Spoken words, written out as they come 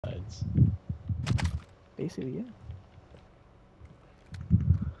minutes. Basically, yeah.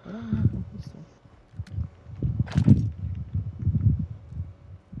 I don't have no pistol.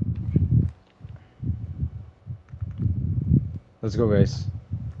 Let's go, guys.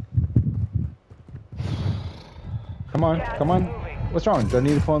 Come on, come on. What's wrong? Do I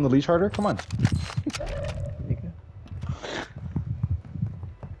need to pull on the leash harder? Come on. Nigga.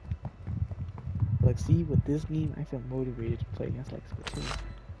 Like, see, with this game, I feel motivated to play against like Splatoon.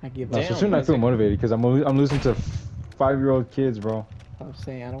 I give No, up. so soon I feel motivated because I'm losing to 5-year-old kids, bro. I'm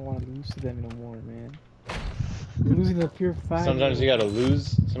saying I don't want to lose to them no more, man. I'm losing to pure 5. Sometimes you gotta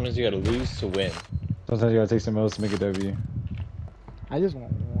lose. Sometimes you gotta lose to win. Sometimes you gotta take some else to make a W. I just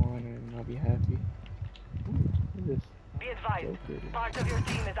want one and I'll be happy. What is this? Be advised, Joker. part of your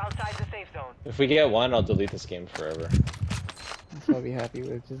team is outside the safe zone. If we get one, I'll delete this game forever. That's what I'll be happy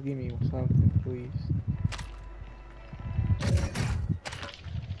with. Just give me something, please.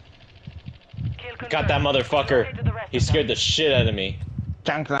 Kill Got that confirmed. motherfucker. Relocate to the rest He of scared them. the shit out of me.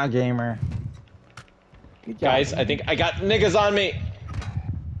 Chancla gamer. Good job, Guys, man. I think I got niggas on me.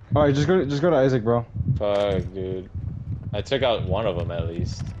 Alright, just go to Isaac, bro. Fuck, dude. I took out one of them at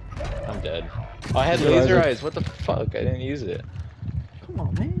least. I'm dead. Oh, I had Dude, laser Isaac. eyes. What the fuck? I didn't use it. Come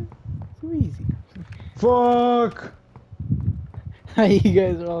on, man. Too easy. Fuck! You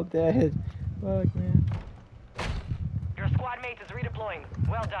guys are all dead. Fuck, man. Your squad mate is redeploying.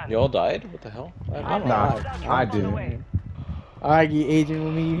 Well done. You all died? What the hell? What happened? Nah, alive. I didn't. Alright, agent,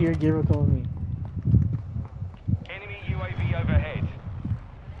 when you here, give a call to me. Enemy UAV overhead.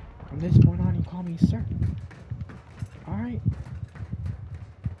 From this point on, you call me sir. Alright.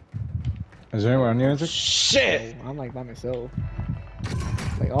 Is there anyone on you, Isaac? Shit! I'm like by myself.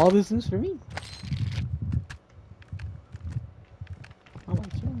 Like all this is for me. I'm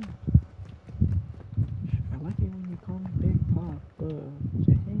like chilling. I like it when you call me Big Pop. Put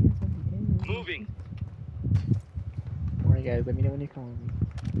your hands on the end. Moving. Alright guys, let me know when you're calling me.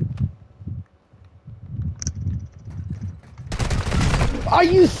 Are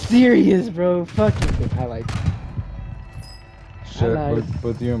you serious, bro? Fucking I like it. Shit, lied.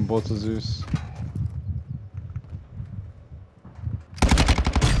 both you and Bolta Zeus.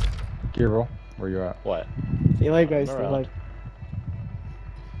 Gear, where you at? What? Stay alive, guys. I'm Stay around. alive.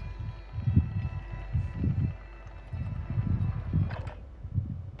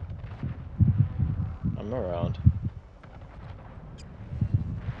 I'm around.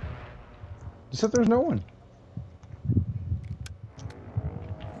 You said there's no one.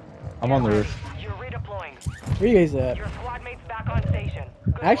 I'm on the roof. You're redeploying. Where you guys at? Your squad mate's back on station.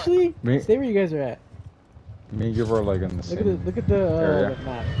 Good work. Actually, Me- stay where you guys are at. Me and Gibber are like in the Look same. at the area.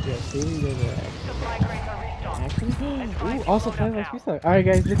 map. Yeah, stay where you guys are at. Supply crates are restocked. Actually, Advise ooh, you also load fly up like now. freestyle. Alright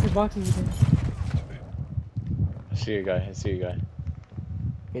guys, lift your boxes again. I see you guy. I see you guy.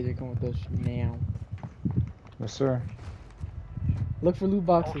 You guys are coming with us now. Yes, sir. Look for loot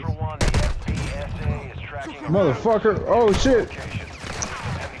boxes. Ultra One, the FPSA is tracking a Motherfucker! Oh shit! location.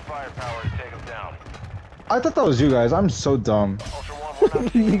 Heavy firepower to take them down. I thought that was you guys. I'm so dumb. Ultra One, we're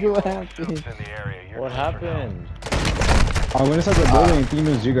not seeing Nigga, what any happened? troops in the area. You're What good for now. happened? I went inside the building and thinking it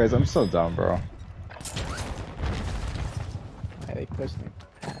was you guys. I'm so dumb, bro. Alright, they pushed me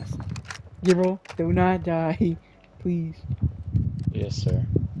past. Yeah, bro, do not die. Please. Yes, sir.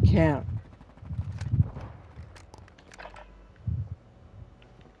 Camp.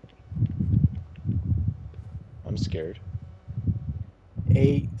 I'm scared.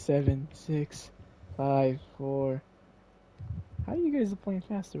 8, 7, 6, 5, 4. How are you guys playing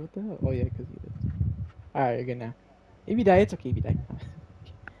faster? What the hell? Oh yeah, because you did. Alright, you're good now. If you die, it's okay if you die.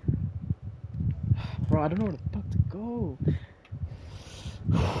 Bro, I don't know where the fuck to go.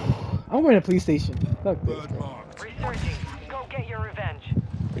 I'm going to police station. Fuck this, bro. Resurging. Go get your revenge.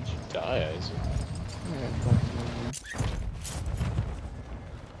 Where'd you die, Isaac? I'm gonna fuck you,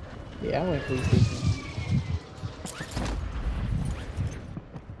 man. Yeah, I went to police station.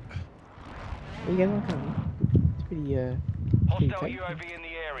 Hey, you guys want to come? It's pretty, pretty Hostile tight. UAV in the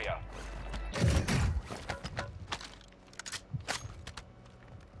area.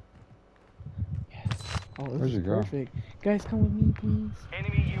 Oh, this Where'd is you go? perfect. Guys, come with me, please.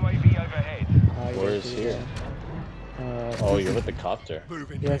 Enemy UAV overhead. You Where guys is should, here? Oh, Oh, you're with the copter.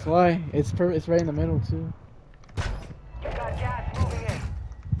 Yeah, that's why. It's right in the middle, too. You got gas moving in.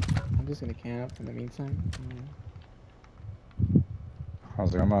 I'm just gonna camp in the meantime. I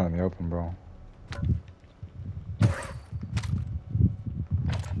was like, I'm out in the open, bro.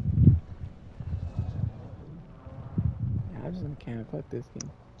 Yeah, I'm just gonna camp. Fuck this game.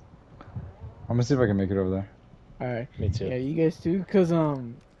 I'm gonna see if I can make it over there. Alright. Me too. Yeah, you guys too? Cause,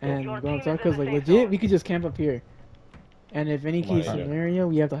 and Your going team to is cause in the like safe legit, zone. we could just camp up here. And if any Come on, case Adrian. scenario,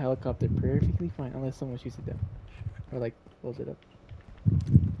 we have the helicopter perfectly fine, unless someone shoots it down. Or like, blows it up.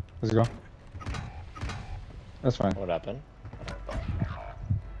 Let's go. That's fine. What happened?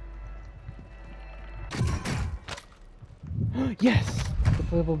 Yes!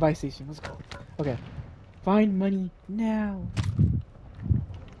 Deployable buy station, let's go. Okay. Find money now.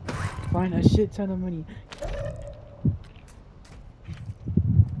 Find a shit ton of money.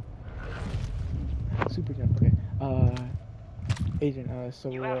 Super jump, okay. Agent, so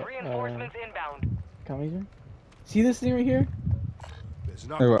You have reinforcements inbound. come agent. See this thing right here? There's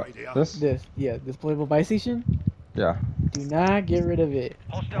an Hey, what? upgrade here. This? This, yeah, this deployable buy station. Yeah. Do not get rid of it.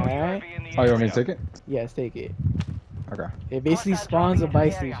 Hostile Alright? UAV in the Oh, you want me area. to take it? Yes, take it. Okay. It basically Hostiles spawns a dropping buy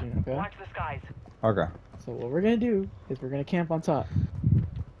into the area. station, okay? Watch the skies. Okay. So what we're gonna do is we're gonna camp on top.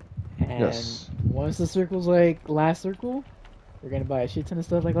 And Yes. once the circle's like last circle, we're gonna buy a shit ton of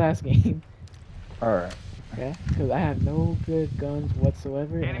stuff like last game. Alright. Okay? Because I have no good guns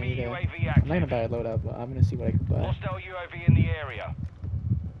whatsoever. And I Enemy need to, UAV I'm not active. gonna buy a loadout, but I'm gonna see what I can buy. Hostile UAV in the area.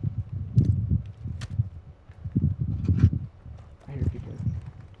 I hear people.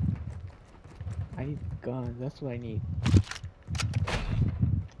 I need guns, that's what I need.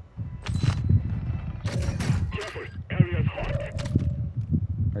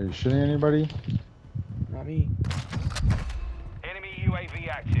 Are you shooting anybody? Not me. Enemy UAV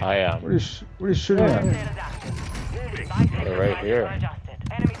active. I am. What are you shooting Yeah, at? yeah. Status active. Buy station They're right prices here. are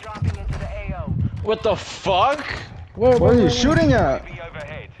adjusted. Enemy dropping into the AO. What the fuck? Where, What are you shooting at? UAV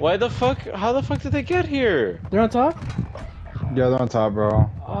overhead. Why the fuck? How the fuck did they get here? They're on top? Yeah, they're on top, bro.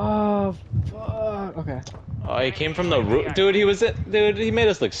 Oh, fuck. Okay. Oh, he came from the roof. Dude, he was it. Dude, he made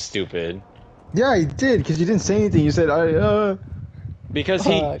us look stupid. Yeah, he did, because you didn't say anything. You said, Because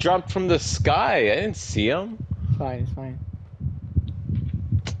he Fuck. dropped from the sky. I didn't see him. Fine, it's fine.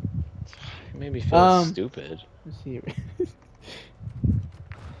 He made me feel stupid. Let's see.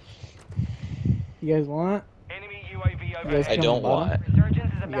 You guys want? Enemy UAV You guys overhead. I come don't bottom? want.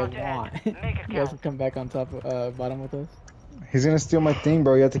 Resurgence is You about guys to want? end. Make it You guys can count. come back on top, bottom with us? he's gonna steal my thing,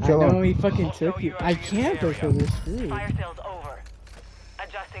 bro. You have to I kill know him. he fucking Hostile took you. UAV I in the can't though, so area. we're screwed. Fire sales over.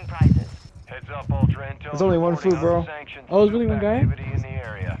 Adjusting prices. Heads up, Ultra Intel. There's only one reporting food, bro. unsanctioned Oh, there's only one troop guy? activity in the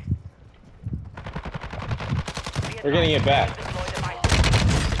area. We're getting it back.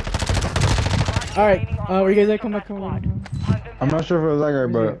 All right, where you guys at? Come back, come back. I'm not sure if it was that guy,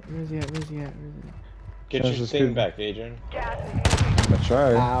 but Where's he at? Where's he at? Get Sounds your just thing good. back, Adrian. I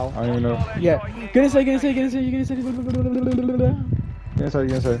tried. Ow. I don't even know. Yeah, get inside, get inside, get inside, get inside. Get inside,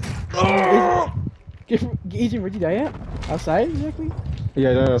 get inside. Agent, where'd you die at? Outside, exactly?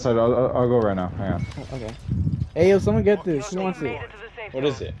 Yeah, no, outside. I'll go right now. Hang on. Oh, okay. Hey, yo, someone get this. Who wants it? What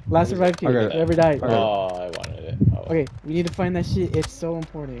is it? Last survived kid. Okay. Whoever died. Okay. Oh, I wanted it. Oh. Okay, we need to find that shit. It's so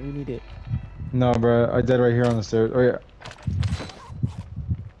important. We need it. No, bro. I died right here on the stairs. Oh, yeah.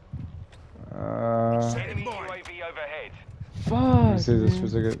 Enemy UAV overhead. Fuck. Let me see this man.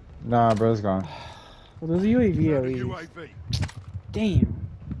 was a good. Nah, bro, it's gone. Well, there's a UAV at least. UAV. Damn.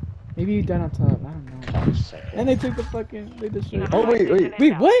 Maybe you died on top. I don't know. And they took the fucking. They destroyed. Oh, wait.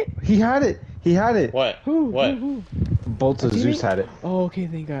 Wait, what? He had it. He had it. What? Who? What? Who? Bolt of Teammate? Zeus had it. Oh, okay,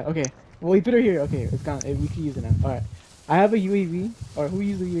 thank God. Okay. Well, we put her here. Okay, it's gone. We can use it now. Alright. I have a UAV. Or who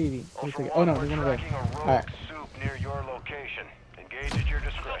used the UAV? Let me Ultra take it. Oh, no, One, there's we're one over tracking a rogue Alright. soup near your location. Engage at your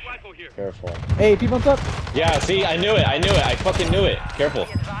discretion. Careful. there. Hey, people on top. Yeah, see, I knew it. I knew it. I fucking knew it. Careful.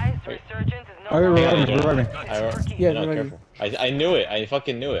 Be advised, resurgence is no Oh, yeah, longer revive me, Adrian. revive me. Yeah, no, revive me. careful. I knew it. I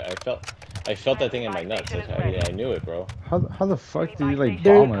fucking knew it. I felt that thing in my nuts. I knew it, bro. How the fuck did you like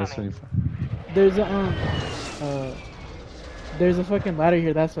There- bomb us? There's a, there's a fucking ladder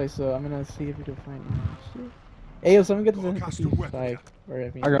here, that's why, so I'm gonna see if we can find shit. Hey, yo, someone get this Got a custom weapon. MP5. Or,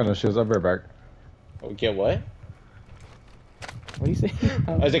 I mean, I got no shields. I'll be right back. Oh, get what? What do you say?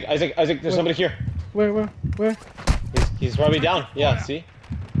 Isaac, there's somebody here. Where? He's probably down. Yeah, see?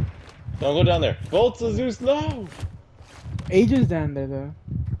 Don't go down there. Bolts of Zeus, no! Ages down there, though.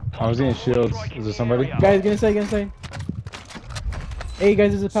 I was getting shields. Is there somebody? Guys, get inside, get inside. Hey,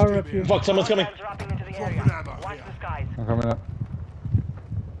 guys, there's a power up here. Fuck, someone's coming. Dropping into the Dropping area. ammo Watch here. the skies. I'm coming up.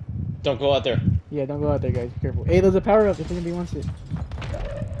 Don't go out there. Yeah, don't go out there, guys. Be careful. Hey, there's a power up if anybody wants it.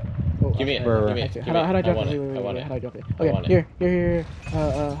 Oh, Give me it. Bro, Give me it. actually, Give how do I me drop want it? it. Wait, I want how do I drop it? I Okay, want it. here.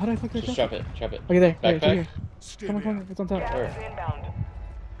 How do I fuck that Just drop? drop it. Drop it. Okay, there. Here, Backpack? here. Come on, it's on top. Gas Where? is inbound.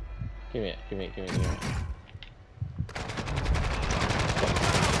 Give me it. Give me it.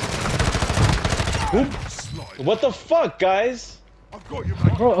 Slide. What the fuck, guys? I've got you,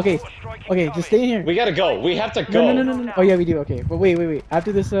 mate. Bro, okay, just stay in here. We gotta go. We have to go. No. Oh yeah, we do. Okay, but wait.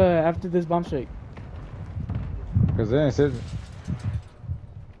 After this bomb strike. Because then I said.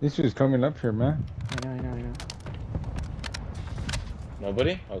 These dudes coming up here, man. I know.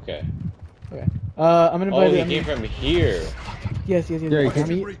 Nobody? Okay. Okay. I'm gonna buy Oh, the. he came from here. Yes. Yeah, you Okay, can-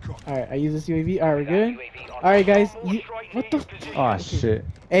 I'm eat- Recon. Alright, I use this UAV. Alright, we're good. UAV on Alright, guys. All You, strike what the? team position. Oh shit.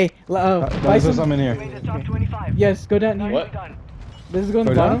 Hey, No, buy there's some. some in here. Made the top 25. Yes, go down here. What? Done. This is going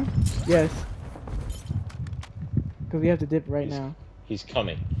to Go the down? bottom. Yes. Because we have to dip right now. He's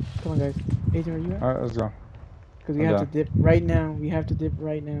coming. Come on, guys. Agent, where you at? Alright, let's go. Because we I'm have down. to dip right now. We have to dip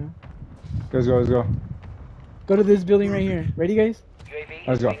right now. Let's go, let's go. Go to this building right here. Ready, guys? UAV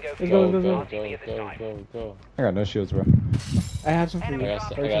Let's go. bingo Let's fuel. go, Go, let's go, On TV at this go, time. go, go. I got no shields, bro. I have some for you.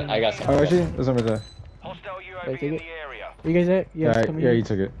 I got some. Oh, actually, there's some right there. Hostile Wait, UAV take in it. the area. Where you guys at? Yes, Yeah, come yeah, here. you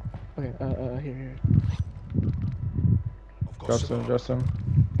took it. Okay, here. I've got Drop some. some, drop some.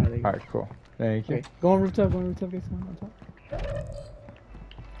 Alright, there you go. Alright, cool. Thank you. Okay, go on rooftop, guys. Come on top.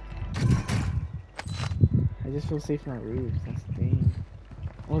 I just feel safe on roofs. That's the thing.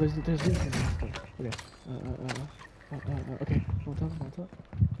 Oh, there's roofs in there. Okay. Okay. On top.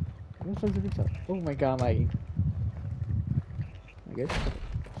 Where the fuck's the rooftop? Oh my god, I'm lagging. Am I good?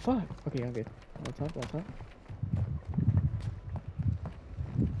 Fuck. Okay, I'm good. On top. Okay, on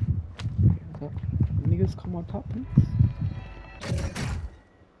top. Niggas come on top, please.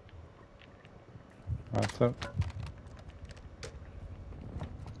 What's up?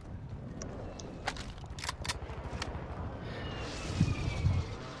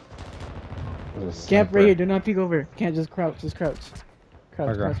 There's a Camp right sniper. here. Do not peek over. Can't just crouch. Just crouch.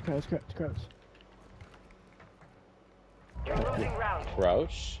 Crouch. Okay. Crouch. You're losing round.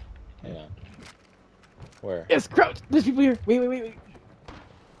 Crouch? Hang on. Where? Yes, crouch. There's people here. Wait.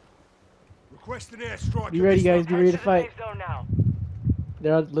 Request an airstrike. Be at ready, this guys. Be ready to Head fight. to the safe zone now.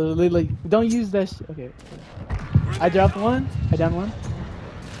 They're all literally. Don't use that shit. Okay. I dropped one. I downed one.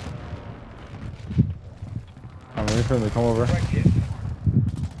 I'm waiting for them to come over. Corrected.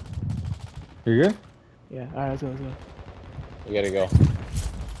 You good? Yeah. All right. Let's go. We gotta go.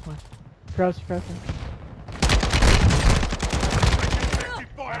 Crouch. Effective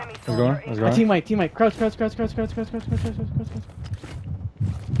fire. Enemy Let's soldier go. Let's in- go. Teammate. Crouch.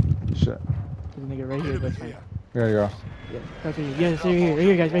 Shit. There's a nigga right here. Enemy That's fine. here. We gotta go. Yeah. Crouch right here. Yes, right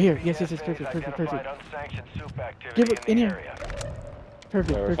here, guys. Right here. Yes. Perfect. Identified unsanctioned soup activity Give it in in the here. area. we're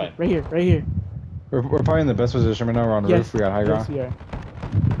fine. Perfect. Right here. We're probably in the best position right now. We're on the Yes. roof. We got high Yes, ground. we are.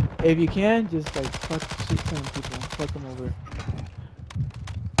 If you can, just like shoot some people. Fuck them over.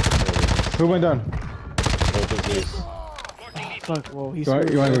 Who went down? Both of these. Fuck. Whoa. He's. You wanna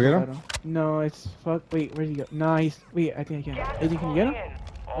screwed. go get him? I don't- No, it's fuck. Wait. Where'd he go? Nah. Wait. I think I can. Gas is Agent, can you get him? moving in.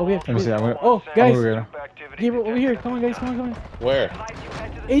 Oh, we have. Let me see. I'm gonna. Oh, guys. I'm gonna get him. Soup activity Gabriel, over here. detected Come on, guys. Come on. Where? Advise you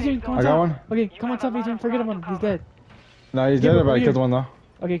head to the Agent, safe come I on zone. got top. one. Okay, You come on have a top, lot Agent. of Forget ground about him. to He's cover. dead. No, he's Gabriel, dead, but over I killed here. one though.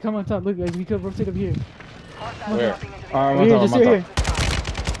 Okay, come on top. Look, guys. We could rotate up here. Hostiles Where? dropping into the Alright, area. I'm Here, on just top. here, I'm on here.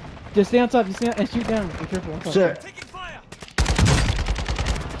 top. Just stay on top. Just stay on and shoot down. Be careful. On top. Shit. Taking fire.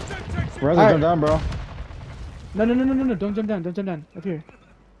 We're Alright. jump down, bro. No. Don't jump down. Up here.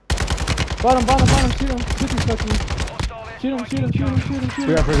 Bottom. Shoot him. Shoot these fuckers. Hostile Shoot airstrike him.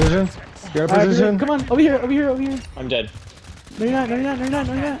 We got precision. We got Alright, precision. come on. Over here. I'm dead. No, you're not.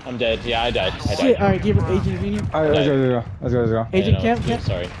 I'm dead. Yeah, I died. Shit. Alright, Gabriel. Agent, we need. Alright, let's go. Agent, Yeah, no, camp. dude,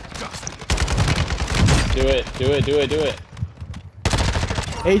 sorry. Do it.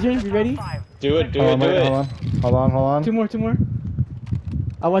 Agent, you ready? Do it. Hold on. Two more.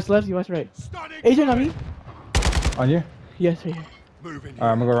 I watch left. You watch right. Stunning Agent, on me. On you? Yes, right here. Moving.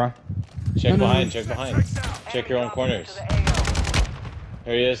 Alright, I'm gonna go around. Check No. behind. Check your own corners.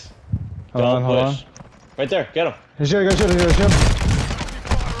 There he is. Hold Don't on. push. Right there. Get him. Shoot. I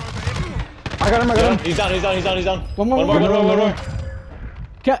got him. Get him. He's down. One more.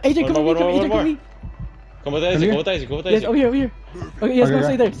 Agent, come One with more. me. Come with Isaac. Yes, over here. Okay, yes,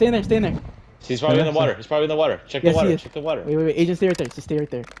 Okay, go okay. stay there. He's probably in the water. Check Yes, the he water. is. Check the water. Wait. Agent, stay right there. Just stay right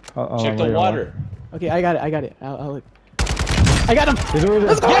there. Check the water. Okay, I got it. I'll look. I got him.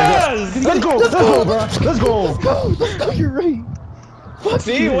 Let's go. Yes! Let's go, bro. Let's go. Let's go. You're right. Fuck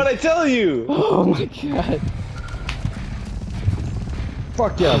See you. what I tell you? Oh my god.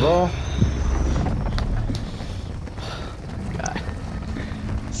 Fuck yeah, bro.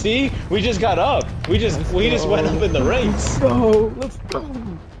 See? We just got up. We just went up in the ranks. Let's go.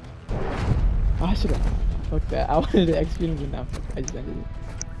 Oh, I should have. Fuck that. I wanted to execute him, but now fuck, I just ended it.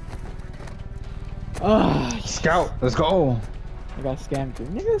 Ah, Scout. Let's go. I got scammed, dude.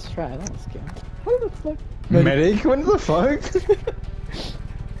 Nigga, let's try. I don't scam. What the fuck? Medic? What the fuck?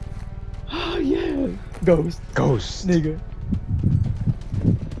 Oh yeah. Ghost. Ghost. Nigga.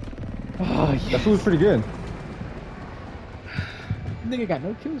 Oh yeah. That food's pretty good. Nigga got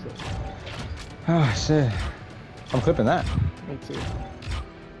no kills though. Oh shit. I'm clipping that. Me too.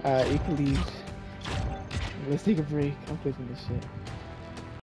 You can leave. Let's take a break. I'm fixing this shit.